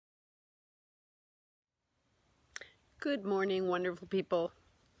Good morning, wonderful people.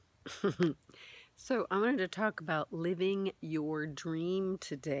 So I wanted to talk about living your dream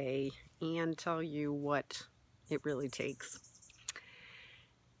today and tell you what it really takes.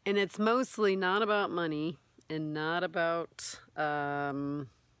 And it's mostly not about money and not about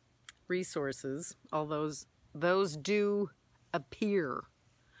resources, although those do appear.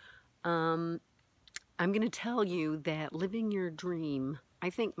 I'm going to tell you that living your dream,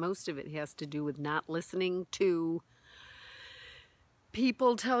 I think most of it has to do with not listening to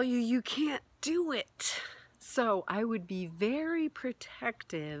people tell you you can't do it. So I would be very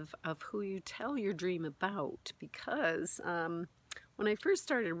protective of who you tell your dream about, because when I first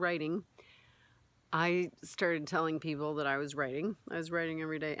started writing, I started telling people that I was writing. I was writing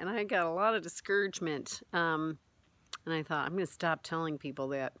every day, and I got a lot of discouragement. And I thought, I'm going to stop telling people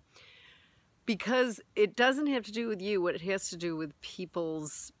that, because it doesn't have to do with you. What it has to do with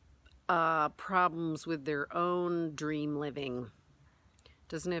people's problems with their own dream living.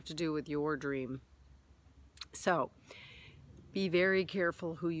 Doesn't have to do with your dream. So be very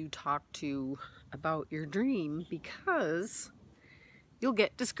careful who you talk to about your dream, because you'll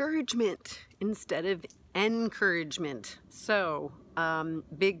get discouragement instead of encouragement. So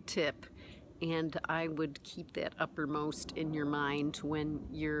big tip, and I would keep that uppermost in your mind when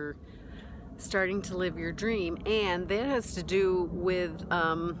you're starting to live your dream. And that has to do with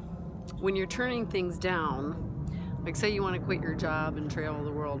when you're turning things down. Like, say you want to quit your job and travel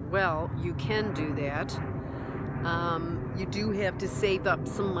the world. Well, you can do that. You do have to save up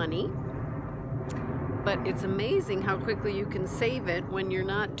some money. But it's amazing how quickly you can save it when you're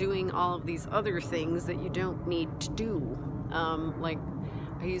not doing all of these other things that you don't need to do. Like,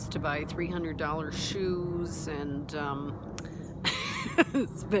 I used to buy $300 shoes and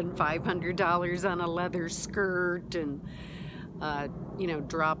spend $500 on a leather skirt and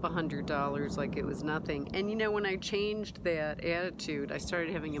drop $100 like it was nothing. And when I changed that attitude, I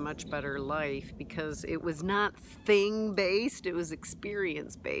started having a much better life, because it was not thing-based, it was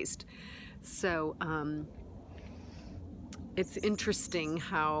experience-based. So it's interesting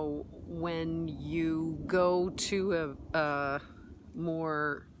how when you go to a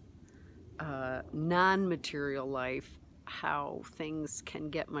more non-material life, how things can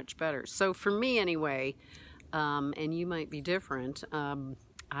get much better. So for me anyway, and you might be different,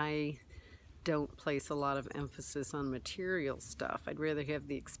 I don't place a lot of emphasis on material stuff. I'd rather have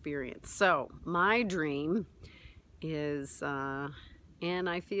the experience. So my dream is, and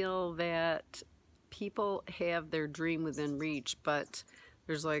I feel that people have their dream within reach, but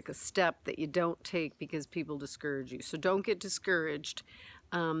there's like a step that you don't take because people discourage you. So don't get discouraged.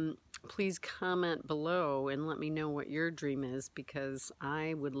 Please comment below and let me know what your dream is, because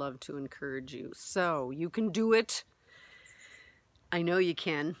I would love to encourage you. So you can do it. I know you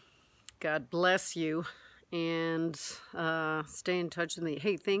can. God bless you. And stay in touch with me.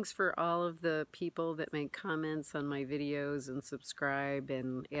 Hey, thanks for all of the people that make comments on my videos and subscribe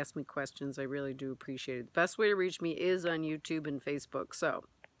and ask me questions. I really do appreciate it. The best way to reach me is on YouTube and Facebook. So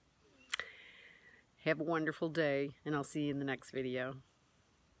have a wonderful day, and I'll see you in the next video.